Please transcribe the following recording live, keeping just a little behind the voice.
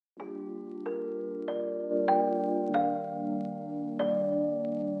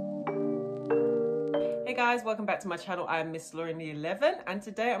guys, welcome back to my channel. I'm Miss Lauren the 11 and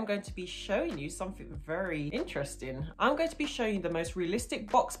today I'm going to be showing you something very interesting. I'm going to be showing you the most realistic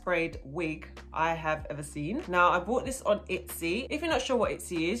box braid wig I have ever seen. Now I bought this on Etsy. If you're not sure what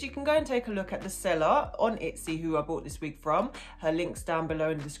Etsy is, you can go and take a look at the seller on Etsy who I bought this wig from. Her link's down below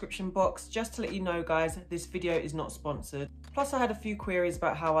in the description box. Just to let you know guys, this video is not sponsored. Plus I had a few queries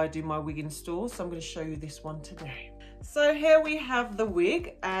about how I do my wig installs, so I'm going to show you this one today. So here we have the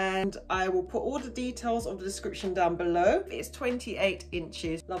wig and I will put all the details of the description down below. It's 28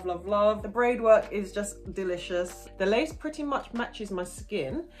 inches. Love, love, love. The braid work is just delicious. The lace pretty much matches my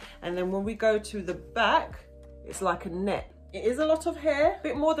skin. And then when we go to the back, it's like a net. It is a lot of hair, a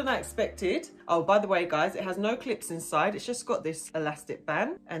bit more than I expected. Oh, by the way, guys, it has no clips inside. It's just got this elastic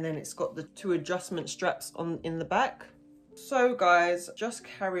band and then it's got the two adjustment straps in the back. So guys, just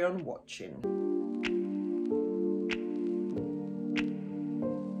carry on watching.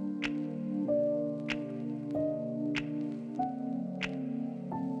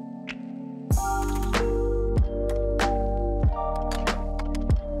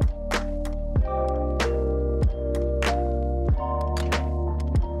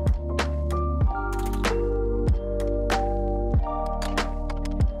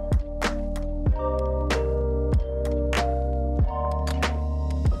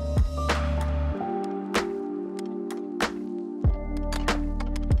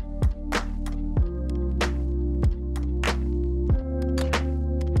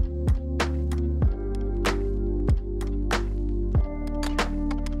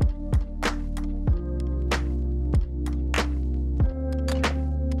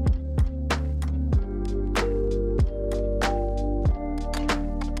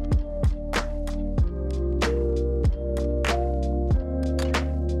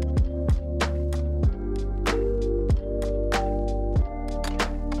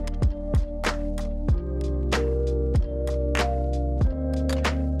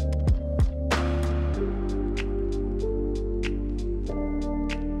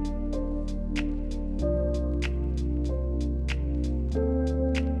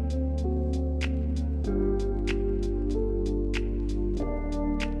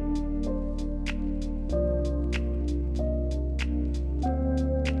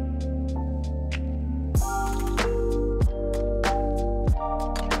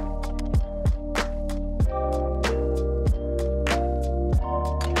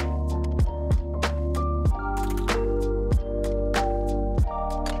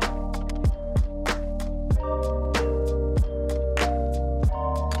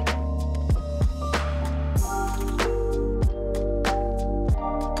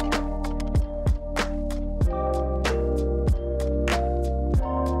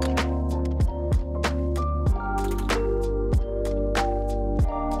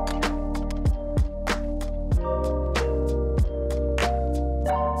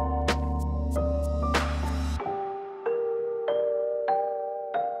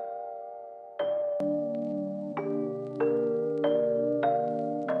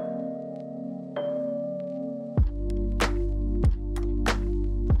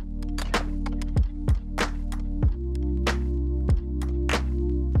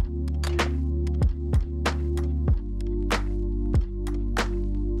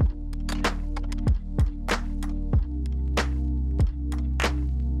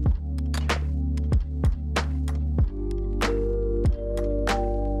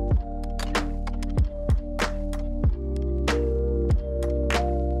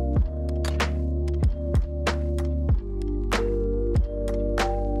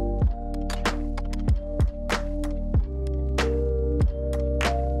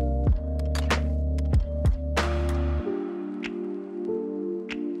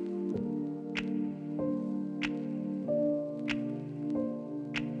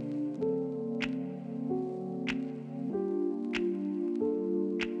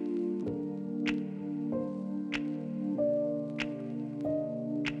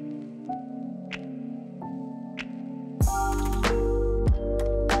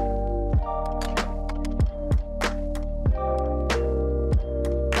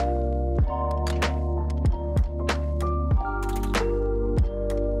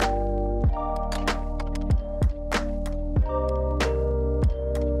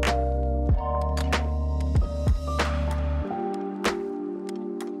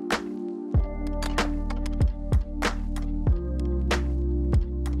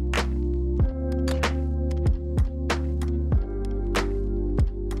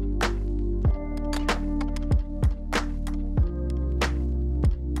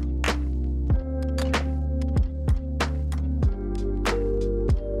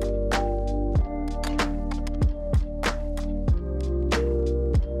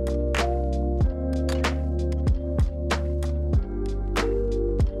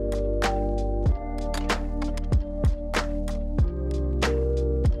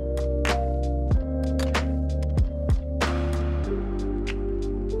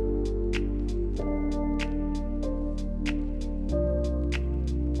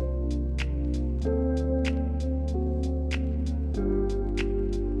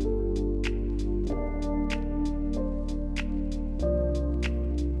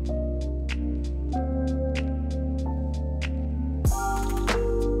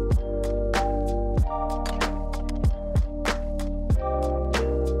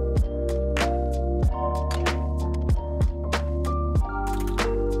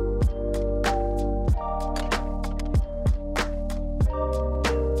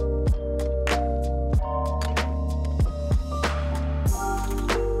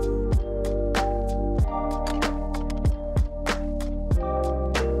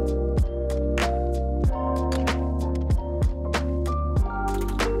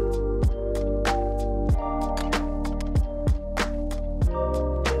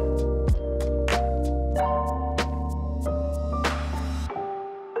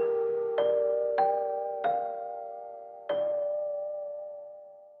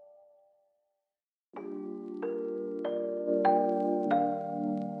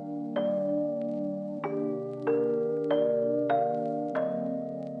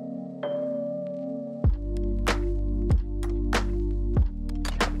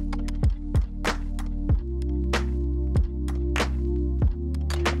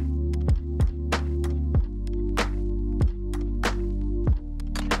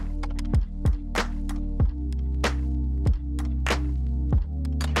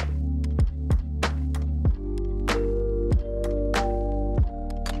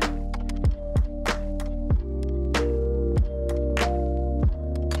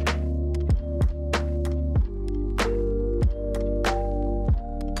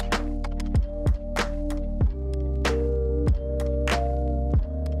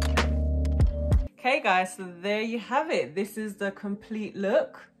 Okay guys, so there you have it. This is the complete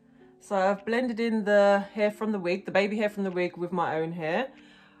look. So I've blended in the hair from the wig, the baby hair from the wig with my own hair.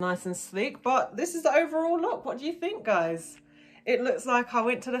 Nice and sleek, but this is the overall look. What do you think, guys? It looks like I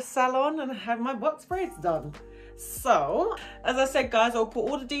went to the salon and had my box braids done. So, as I said, guys, I'll put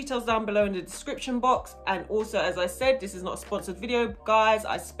all the details down below in the description box. And also, as I said, this is not a sponsored video, guys.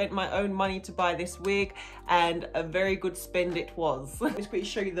 I spent my own money to buy this wig and a very good spend it was. Let's quickly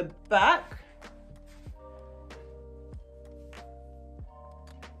show you the back.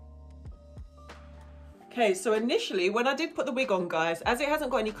 Okay, so initially when I did put the wig on, guys, as it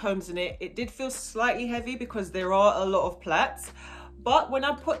hasn't got any combs in it, it did feel slightly heavy because there are a lot of plaits. But when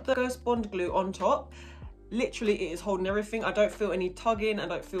I put the Ghost Bond glue on top, literally it is holding everything. I don't feel any tugging, I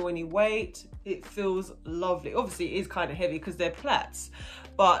don't feel any weight. It feels lovely. Obviously it is kind of heavy because they're plaits,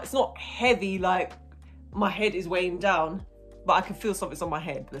 but it's not heavy like my head is weighing down, but I can feel something's on my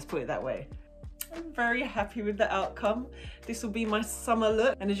head, let's put it that way. I'm very happy with the outcome. This will be my summer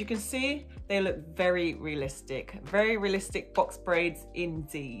look. And as you can see, they look very realistic. Very realistic box braids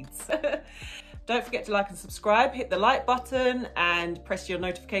indeed. Don't forget to like and subscribe, hit the like button and press your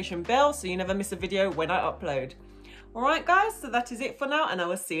notification bell so you never miss a video when I upload. All right, guys, so that is it for now and I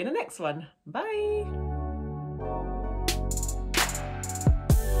will see you in the next one. Bye.